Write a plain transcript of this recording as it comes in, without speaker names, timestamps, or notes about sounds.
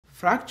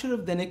Fracture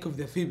of the neck of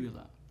the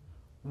fibula.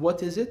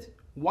 What is it?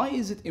 Why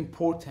is it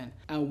important?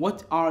 And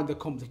what are the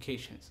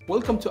complications?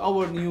 Welcome to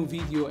our new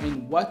video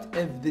in What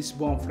If This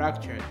Bone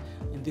Fractured?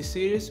 In this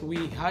series,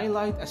 we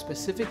highlight a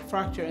specific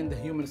fracture in the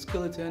human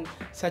skeleton,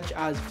 such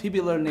as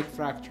fibular neck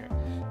fracture.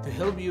 To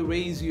help you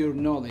raise your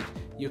knowledge,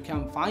 you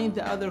can find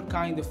the other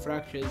kind of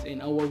fractures in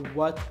our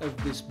What If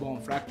This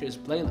Bone Fractures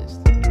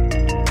playlist.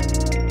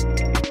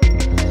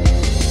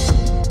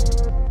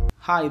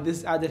 Hi, this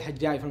is Adel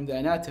Hajjai from the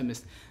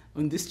Anatomist.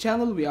 On this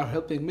channel, we are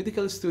helping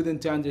medical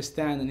students to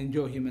understand and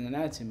enjoy human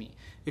anatomy.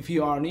 If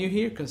you are new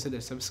here,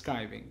 consider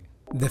subscribing.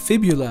 The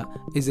fibula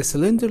is a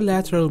cylinder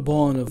lateral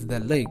bone of the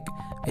leg.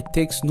 It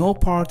takes no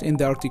part in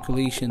the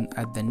articulation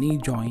at the knee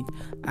joint,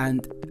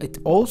 and it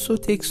also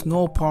takes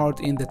no part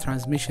in the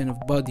transmission of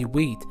body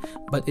weight,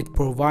 but it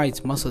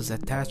provides muscles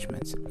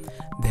attachments.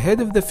 The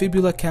head of the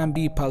fibula can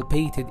be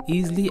palpated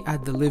easily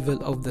at the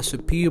level of the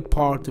superior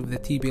part of the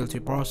tibial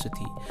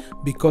tuberosity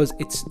because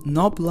its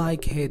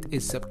knob-like head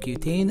is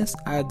subcutaneous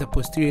at the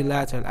posterior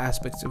lateral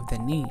aspects of the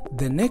knee.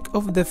 The neck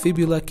of the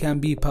fibula can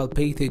be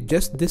palpated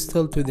just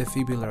distal to the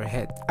fibular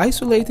head.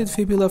 Isolated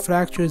fibula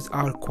fractures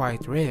are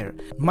quite rare,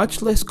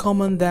 much less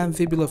common than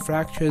fibula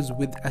fractures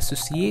with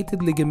associated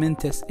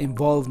ligamentous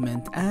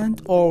involvement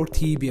and/or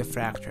tibia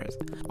fractures.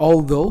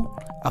 Although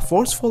a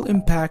forceful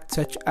impact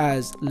such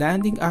as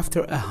landing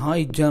after a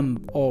high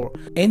jump or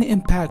any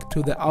impact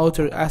to the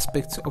outer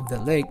aspects of the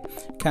leg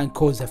can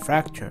cause a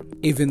fracture.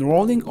 Even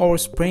rolling or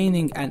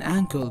spraining an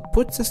ankle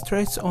puts a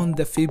stress on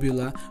the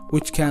fibula,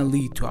 which can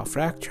lead to a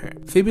fracture.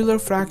 Fibular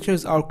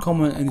fractures are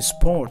common in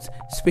sports,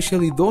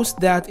 especially those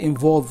that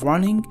involve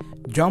running,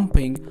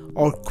 jumping,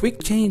 or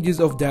quick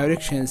changes of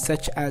direction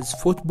such as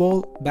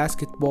football,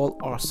 basketball,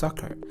 or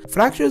soccer.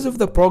 Fractures of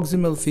the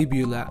proximal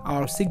fibula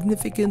are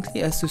significantly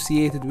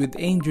associated with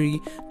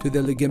injury to the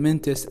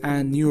ligamentous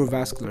and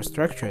neurovascular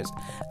structures,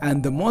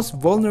 and the most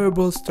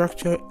vulnerable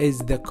structure is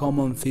the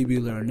common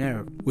fibular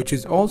nerve, which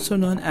is also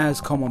known as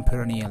common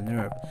peroneal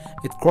nerve.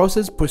 It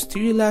crosses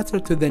posterior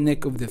lateral to the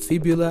neck of the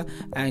fibula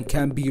and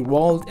can be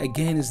rolled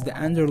against the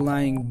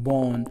underlying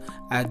bone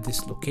at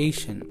this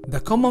location. The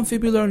common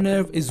fibular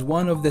nerve is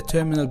one of the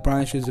terminal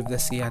branches of the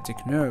sciatic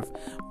nerve,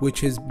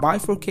 which is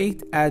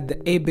bifurcate at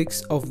the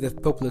apex of the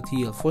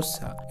popliteal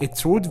fossa.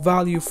 Its root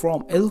value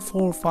from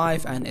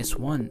L4-5 and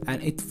S1,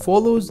 and it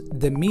follows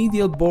the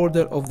medial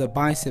border of the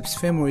biceps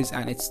femoris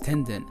and its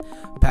tendon,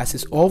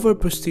 passes over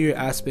posterior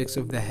aspects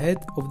of the head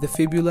of the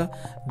fibula,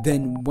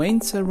 then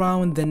winds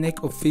around the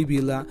neck of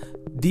fibula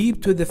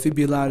deep to the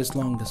fibularis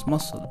longus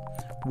muscle,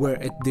 where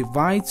it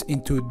divides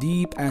into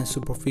deep and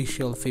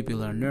superficial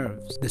fibular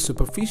nerves. The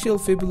superficial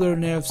fibular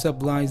nerve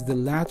supplies the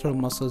lateral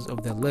muscles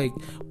of the leg,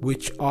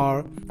 which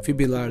are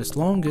fibularis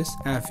longus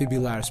and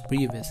fibularis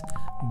brevis.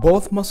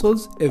 Both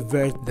muscles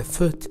invert the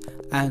foot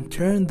and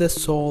turn the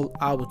sole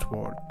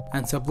outward,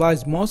 and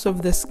supplies most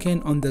of the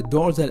skin on the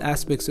dorsal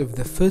aspects of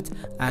the foot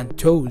and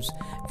toes,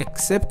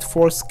 except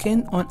for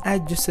skin on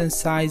adjacent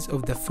sides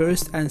of the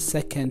first and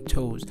second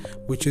toes,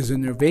 which is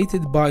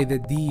innervated by the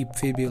deep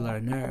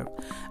fibular nerve,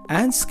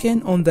 and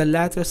skin on the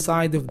lateral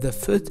side of the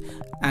foot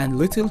and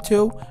little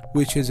toe,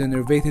 which is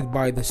innervated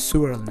by the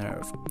sural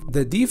nerve.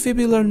 The deep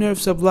fibular nerve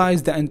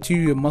supplies the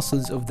anterior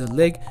muscles of the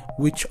leg,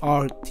 which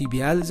are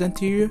tibialis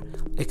anterior,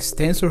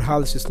 extensor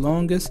hallucis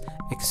longus,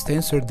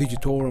 extensor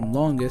digitorum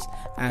longus,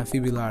 and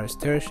fibularis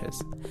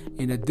tertius.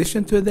 In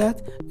addition to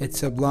that, it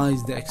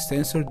supplies the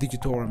extensor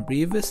digitorum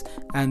brevis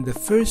and the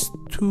first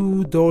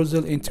two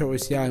dorsal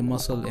interossei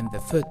muscles in the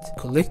foot.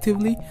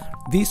 Collectively,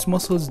 these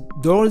muscles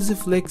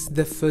dorsiflex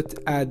the foot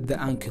at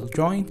the ankle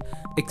joint,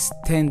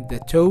 extend the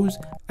toes,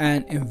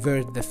 and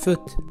invert the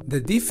foot. The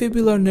deep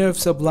fibular nerve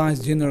supplies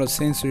general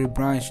sensory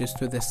branches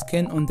to the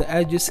skin on the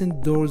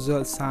adjacent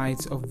dorsal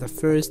sides of the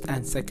first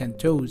and second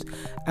toes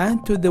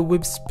and to the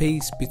web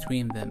space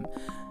between them.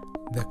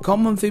 The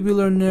common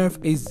fibular nerve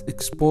is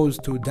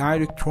exposed to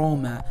direct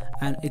trauma,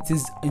 and it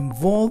is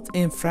involved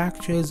in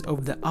fractures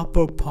of the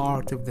upper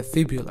part of the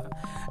fibula.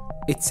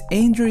 Its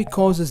injury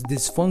causes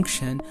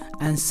dysfunction,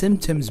 and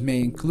symptoms may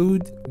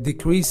include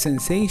decreased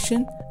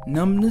sensation,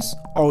 numbness,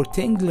 or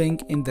tingling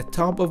in the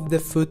top of the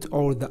foot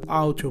or the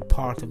outer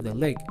part of the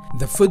leg.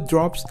 The foot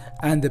drops,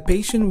 and the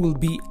patient will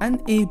be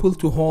unable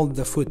to hold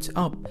the foot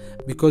up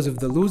because of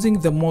the losing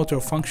the motor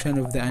function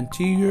of the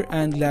anterior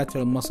and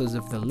lateral muscles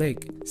of the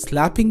leg.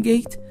 Slapping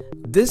gait.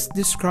 This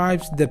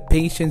describes the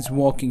patient's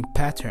walking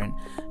pattern,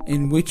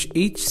 in which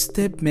each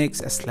step makes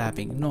a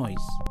slapping noise.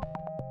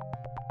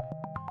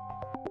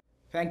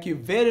 Thank you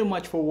very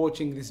much for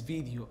watching this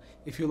video.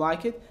 If you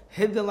like it,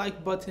 hit the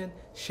like button,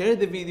 share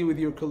the video with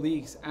your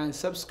colleagues, and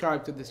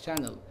subscribe to this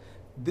channel.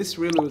 This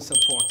really will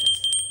support us.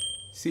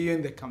 See you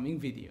in the coming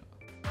video.